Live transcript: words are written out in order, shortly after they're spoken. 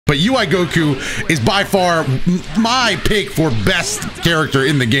but Ui Goku is by far my pick for best character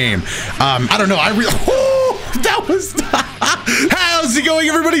in the game. I don't know. That was... How's it going,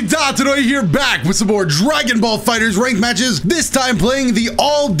 everybody? Dotodoya here, back with some more Dragon Ball FighterZ ranked matches, this time playing the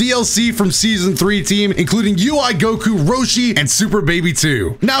all DLC from Season 3 team, including Ui Goku, Roshi, and Super Baby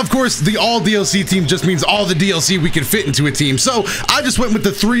 2. Now, of course, the all DLC team just means all the DLC we can fit into a team, so I just went with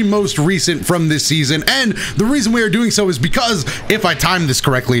the 3 most recent from this season, and the reason we are doing so is because, if I timed this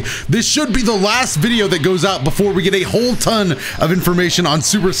correctly, this should be the last video that goes out before we get a whole ton of information on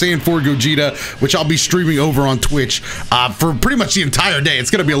Super Saiyan 4 Gogeta, which I'll be streaming over on Twitch for pretty much the entire day. It's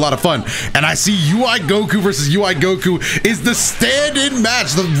gonna be a lot of fun. And I see Ui Goku versus Ui Goku is the stand-in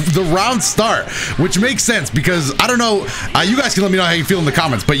match, the round start, which makes sense because I don't know, you guys can let me know how you feel in the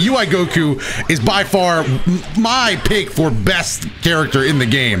comments, but Ui Goku is by far my pick for best character in the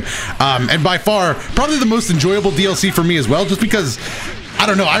game, and by far probably the most enjoyable DLC for me as well, just because I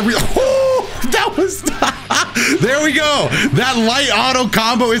don't know, that was there we go. That light auto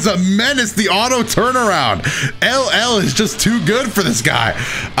combo is a menace. The auto turnaround. LL is just too good for this guy.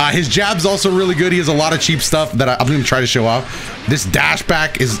 His jab's also really good. He has a lot of cheap stuff that I'm going to try to show off. This dash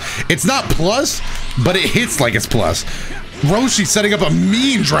back it's not plus, but it hits like it's plus. Roshi setting up a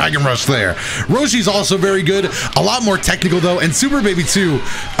mean Dragon Rush there. Roshi's also very good, a lot more technical though, and Super Baby 2,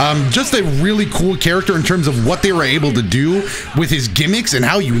 just a really cool character in terms of what they were able to do with his gimmicks and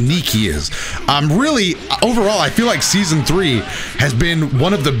how unique he is. Really, overall, I feel like Season 3 has been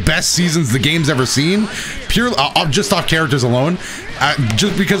one of the best seasons the game's ever seen, purely just off characters alone,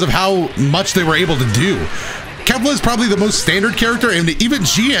 just because of how much they were able to do. Kefla is probably the most standard character, and even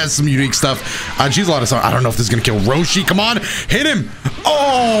she has some unique stuff. She's a lot of stuff. I don't know if this is gonna kill Roshi. Come on, hit him.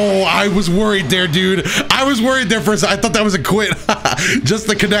 Oh, I was worried there, dude. I was worried there for a second. I thought that was a quit. Just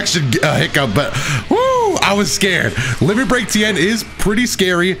the connection hiccup, but whoo, I was scared. Limit Break Tien is pretty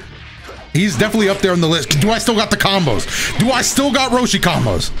scary. He's definitely up there on the list. Do I still got the combos? Do I still got Roshi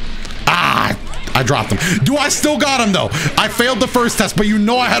combos? Ah, I dropped him. Do I still got him though? I failed the first test, but you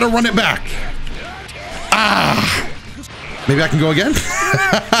know I had to run it back. Ah, maybe I can go again.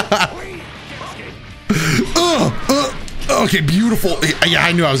 Okay, beautiful. Yeah,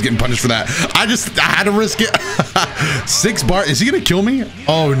 I knew I was getting punished for that. I had to risk it. 6 bar. Is he gonna kill me?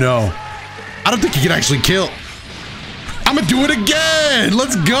 Oh no, I don't think he can actually kill. I'm gonna do it again.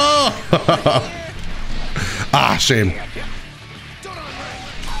 Let's go. Ah, shame.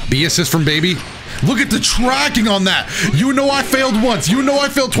 B assist from Baby. Look at the tracking on that. You know I failed once. You know I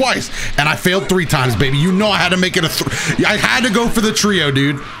failed twice. And I failed 3 times, baby. You know I had to make it I had to go for the trio,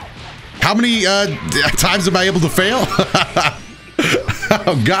 dude. How many times am I able to fail?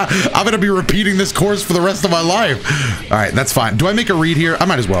 Oh, God. I'm going to be repeating this course for the rest of my life. All right, that's fine. Do I make a read here? I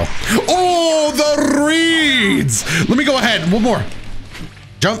might as well. Oh, the reads. Let me go ahead. One more.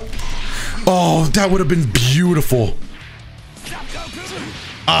 Jump. Oh, that would have been beautiful.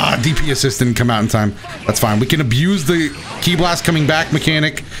 Ah, DP assist didn't come out in time. That's fine. We can abuse the Ki Blast coming back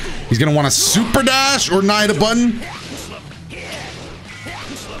mechanic. He's going to want a super dash or nine a button.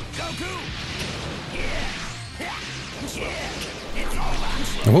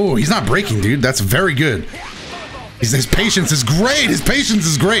 Oh, he's not breaking, dude. That's very good. His patience is great. His patience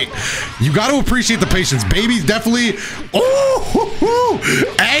is great. You got to appreciate the patience. Baby's definitely... Oh,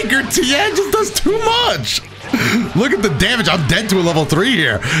 Anchor Tien just does too much. Look at the damage. I'm dead to a level 3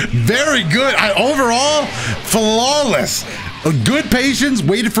 here. Very good. Overall, flawless. Good patience,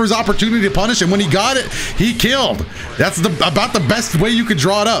 waited for his opportunity to punish, and when he got it, he killed. That's about the best way you could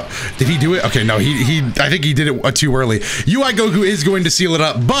draw it up. Did he do it? Okay, no, I think he did it too early. Ui Goku is going to seal it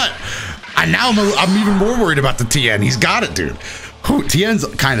up, but now I'm even more worried about the Tien. He's got it, dude. Tien's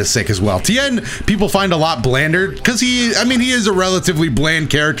kind of sick as well. Tien, people find a lot blander because he is a relatively bland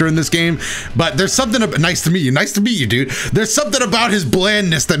character in this game, but there's something nice to meet you. Nice to meet you, dude. There's something about his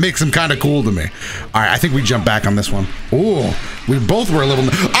blandness that makes him kind of cool to me. All right, I think we jump back on this one. Oh, we both were a little...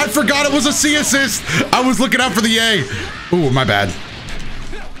 I forgot it was a C assist. I was looking out for the A. Oh, my bad.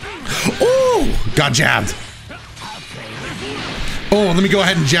 Oh, got jabbed. Oh, let me go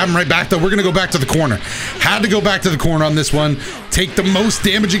ahead and jab him right back, though. We're going to go back to the corner. Had to go back to the corner on this one. Take the most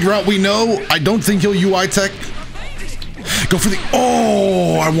damaging route we know. I don't think he'll UI tech. Go for the...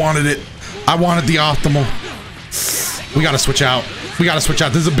 Oh, I wanted it. I wanted the optimal. We got to switch out. We got to switch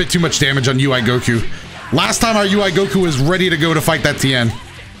out. This is a bit too much damage on Ui Goku. Last time our Ui Goku was ready to go to fight that Tien.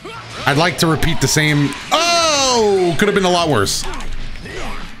 I'd like to repeat the same... Oh, could have been a lot worse. All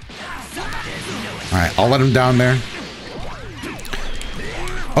right, I'll let him down there.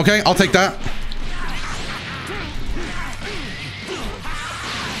 Okay, I'll take that.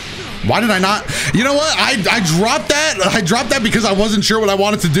 Why did I not? You know what? I dropped that. I dropped that because I wasn't sure what I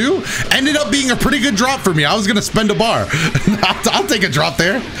wanted to do. Ended up being a pretty good drop for me. I was going to spend a bar. I'll take a drop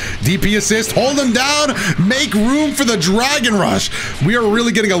there. DP assist. Hold him down. Make room for the Dragon Rush. We are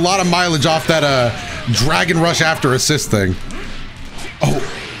really getting a lot of mileage off that Dragon Rush after assist thing. Oh,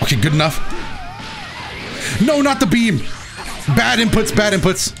 okay. Good enough. No, not the beam. Bad inputs. Bad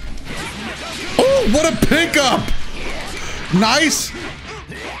inputs. Oh, what a pickup. Nice.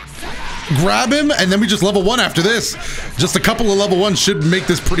 Grab him, and then we just level 1 after this. Just a couple of level 1s should make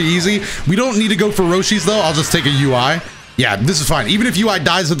this pretty easy. We don't need to go for Roshis, though. I'll just take a UI. Yeah, this is fine. Even if UI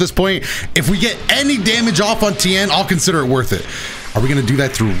dies at this point, if we get any damage off on TN, I'll consider it worth it. Are we going to do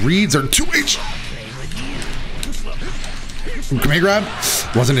that through reads or 2H? Come here, grab.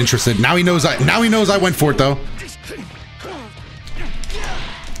 Wasn't interested. Now he knows I went for it, though.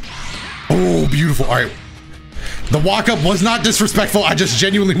 Oh, beautiful. All right. The walk-up was not disrespectful. I just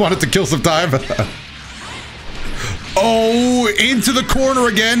genuinely wanted to kill some time. Oh, into the corner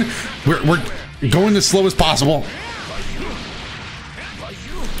again. We're going as slow as possible.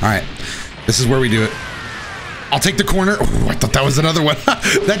 All right. This is where we do it. I'll take the corner. Oh, I thought that was another one.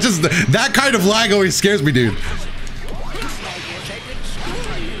 That kind of lag always scares me, dude.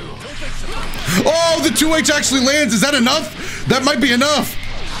 Oh, the 2H actually lands. Is that enough? That might be enough.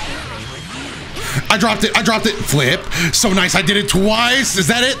 I dropped it. Flip. So nice. I did it twice. Is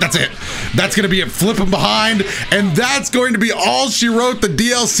that it? That's it. That's going to be it. Flip him behind. And that's going to be all she wrote. The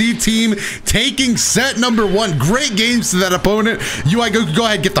DLC team taking set number 1. Great games to that opponent. Ui Goku, go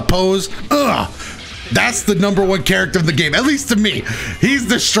ahead, get the pose. Ugh. That's the number 1 character in the game, at least to me. He's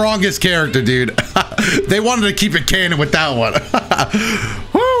the strongest character, dude. They wanted to keep it canon with that one.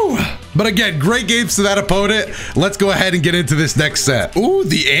 Woo! But again, great games to that opponent. Let's go ahead and get into this next set. Ooh,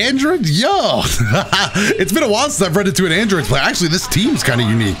 the Android? Yo! It's been a while since I've run into an Android player. Actually, this team's kind of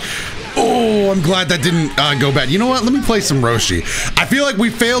unique. Oh, I'm glad that didn't go bad. You know what? Let me play some Roshi. I feel like we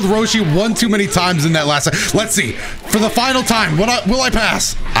failed Roshi one too many times in that last set. Let's see. For the final time, will I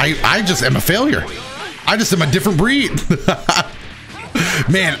pass? I just am a failure. I just am a different breed.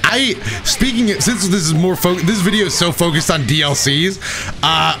 Man, since this is more this video is so focused on DLCs,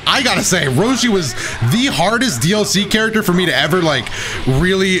 I gotta say, Roshi was the hardest DLC character for me to ever like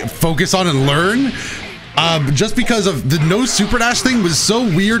really focus on and learn. Just because of the no super dash thing was so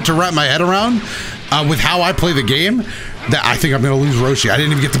weird to wrap my head around with how I play the game that I think I'm gonna lose Roshi. I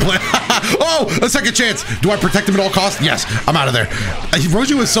didn't even get to play. Oh, a second chance. Do I protect him at all costs? Yes, I'm out of there.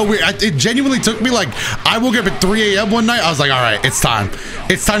 Roshi was so weird. It genuinely took me like, I woke up at 3 a.m. one night. I was like, all right, it's time.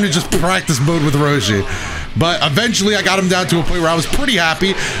 It's time to just practice mode with Roshi. But eventually I got him down to a point where I was pretty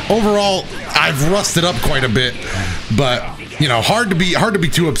happy. Overall, I've rusted up quite a bit, but you know, hard to be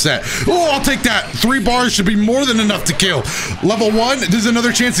too upset. Oh, I'll take that. 3 bars should be more than enough to kill. Level 1, there's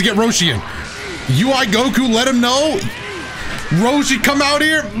another chance to get Roshi in. Ui Goku, let him know. Roshi, come out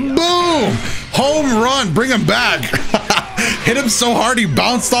here. Boom. Home run. Bring him back. Hit him so hard he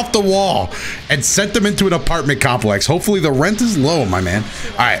bounced off the wall and sent them into an apartment complex. Hopefully the rent is low, my man.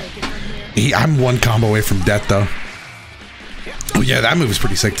 All right. I'm 1 combo away from death, though. Oh, yeah, that move is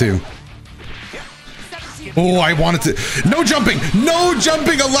pretty sick, too. Oh, I wanted to. No jumping. No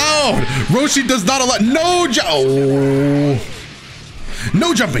jumping allowed. Roshi does not allow. No jump. Oh.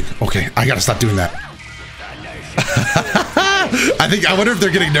 No jumping. Okay, I got to stop doing that. I wonder if they're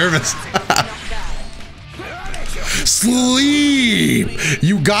getting nervous. Sleep.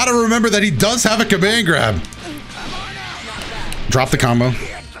 You got to remember that he does have a command grab. Drop the combo.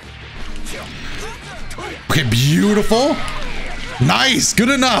 Okay, beautiful. Nice. Good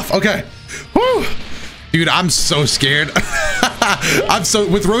enough. Okay. Woo. Dude, I'm so scared.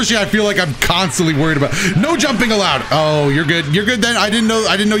 With Roshi, I feel like I'm constantly worried about no jumping allowed. Oh, you're good. You're good then. I didn't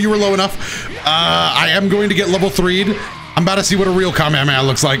know you were low enough. I am going to get level 3'd. I'm about to see what a real Kamehameha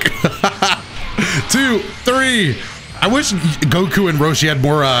looks like. 2, 3. I wish Goku and Roshi had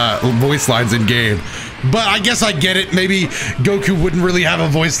more voice lines in game, but I guess I get it. Maybe Goku wouldn't really have a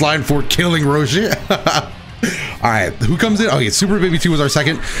voice line for killing Roshi. All right, who comes in? Oh, yeah, Super Baby 2 was our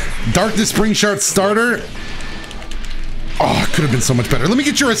second. Darkness Spring Shard starter. Oh, it could have been so much better. Let me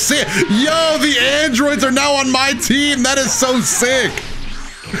get your assist. Yo, the androids are now on my team. That is so sick.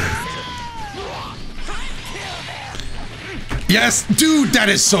 Yes, dude, that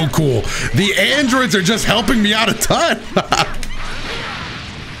is so cool. The androids are just helping me out a ton.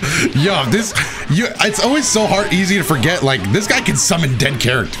 Yo, it's always so easy to forget. Like, this guy can summon dead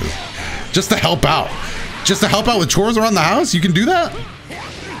characters just to help out. Just to help out with chores around the house? You can do that?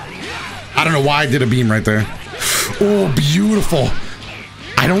 I don't know why I did a beam right there. Oh, beautiful.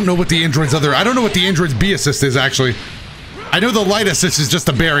 I don't know what the android's B assist is, actually. I know the light assist is just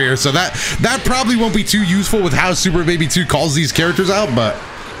a barrier, so that probably won't be too useful with how Super Baby 2 calls these characters out, but,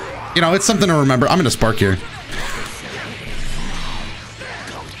 you know, it's something to remember. I'm going to spark here.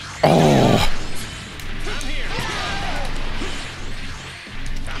 Oh.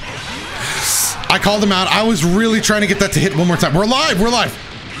 I called him out. I was really trying to get that to hit one more time. We're alive. We're alive.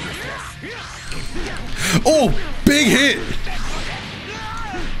 Oh, big hit.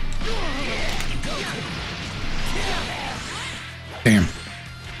 Damn.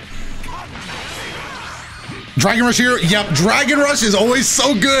 Dragon Rush here. Yep, Dragon Rush is always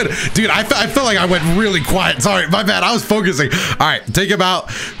so good. Dude, I felt like I went really quiet. Sorry, my bad. I was focusing. All right, take him out.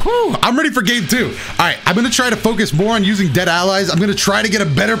 Whew, I'm ready for game 2. All right, I'm going to try to focus more on using dead allies. I'm going to try to get a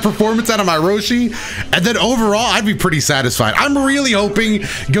better performance out of my Roshi. And then overall, I'd be pretty satisfied. I'm really hoping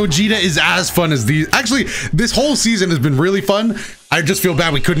Gogeta is as fun as these. Actually, this whole season has been really fun. I just feel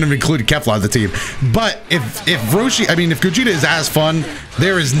bad we couldn't have included Kefla on the team. But if Gogeta is as fun,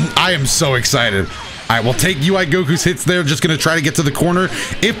 I am so excited. All right, we'll take Ui Goku's hits there. Just gonna try to get to the corner.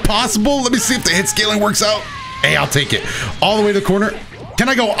 If possible, let me see if the hit scaling works out. Hey, I'll take it. All the way to the corner. Can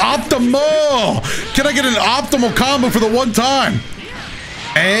I go optimal? Can I get an optimal combo for the one time?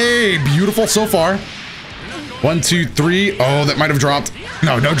 Hey, beautiful so far. 1, 2, 3. Oh, that might have dropped.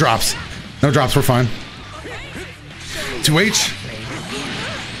 No, no drops. No drops, we're fine. 2H.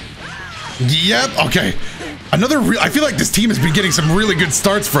 Yep, okay. I feel like this team has been getting some really good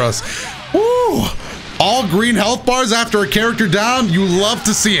starts for us. Woo! All green health bars after a character down. You love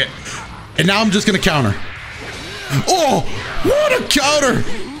to see it. And now I'm just gonna counter. Oh, what a counter!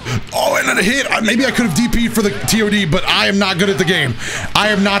 Oh, and then a hit. Maybe I could have DP'd for the TOD, but I am not good at the game. I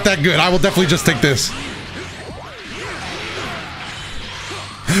am not that good. I will definitely just take this.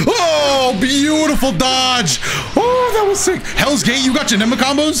 Oh, beautiful dodge. Oh, that was sick. Hell's Gate, you got Janemba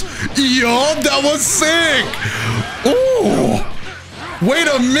combos? Yo, that was sick. Oh, wait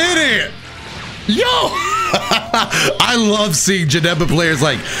a minute. Yo, I love seeing Janemba players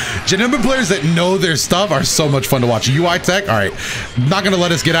that know their stuff are so much fun to watch. UI tech, all right. I'm not gonna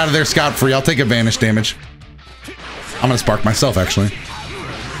let us get out of there scot-free. I'll take advantage damage. I'm gonna spark myself, actually.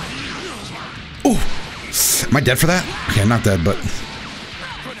 Oh, am I dead for that? Okay, not dead, but...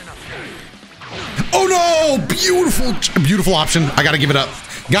 Oh no, beautiful, beautiful option. I gotta give it up.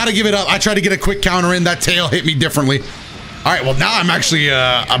 Gotta give it up. I tried to get a quick counter in. That tail hit me differently. All right, well now I'm actually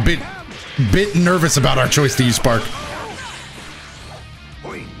a bit nervous about our choice to use Spark.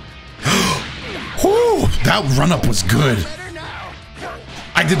 Whew, that run up was good.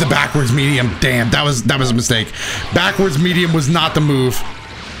 I did the backwards medium. Damn, that was a mistake. Backwards medium was not the move.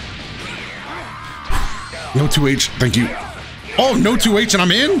 No 2H, thank you. Oh, no 2H and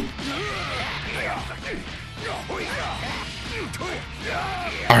I'm in?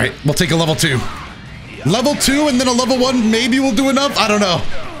 All right, we'll take a level 2. Level 2 and then a level 1, maybe we'll do enough. I don't know.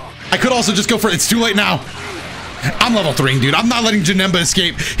 I could also just go for it. It's too late now. I'm level 3, dude. I'm not letting Janemba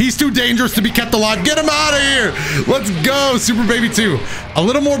escape. He's too dangerous to be kept alive. Get him out of here. Let's go, Super Baby 2. A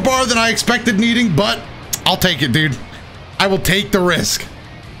little more bar than I expected needing, but I'll take it, dude. I will take the risk.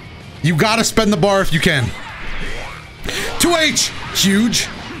 You gotta spend the bar if you can. 2H, huge.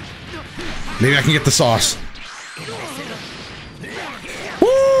 Maybe I can get the sauce.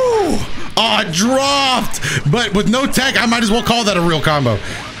 Woo! Oh, it dropped. But with no tech, I might as well call that a real combo.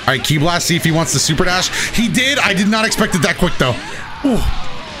 All right, Key Blast, see if he wants the super dash. He did. I did not expect it that quick, though.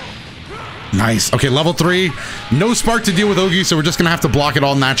 Ooh. Nice. Okay, level 3. No spark to deal with Ogi, so we're just going to have to block it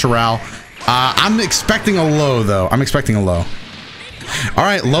all natural. I'm expecting a low, though. I'm expecting a low. All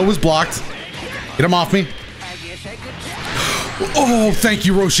right, low was blocked. Get him off me. Oh, thank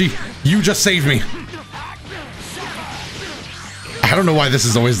you, Roshi. You just saved me. I don't know why this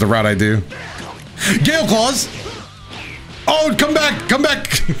is always the route I do. Gale Claws. Oh, come back, come back.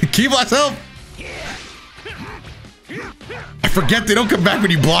 Key Blast, help. I forget they don't come back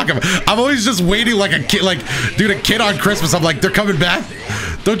when you block them. I'm always just waiting like a kid, dude, a kid on Christmas. I'm like, they're coming back.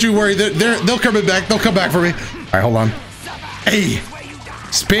 Don't you worry, they'll come back. They'll come back for me. All right, hold on. Hey.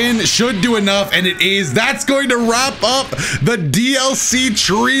 Spin should do enough, and it is. That's going to wrap up the DLC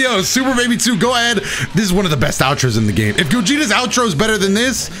trio. Super Baby 2, go ahead. This is one of the best outros in the game. If Gogeta's outro is better than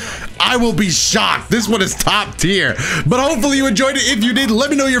this, I will be shocked. This one is top tier. But hopefully you enjoyed it. If you did,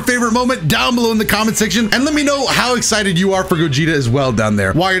 let me know your favorite moment down below in the comment section, and let me know how excited you are for Gogeta as well down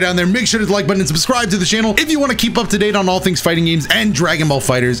there. While you're down there, make sure to hit the like button and subscribe to the channel if you want to keep up to date on all things fighting games and Dragon Ball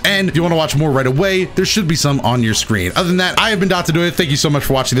FighterZ. And if you want to watch more right away, there should be some on your screen. Other than that, I have been Dotodoya. Thank you so much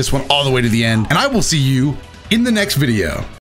for watching this one all the way to the end, and I will see you in the next video.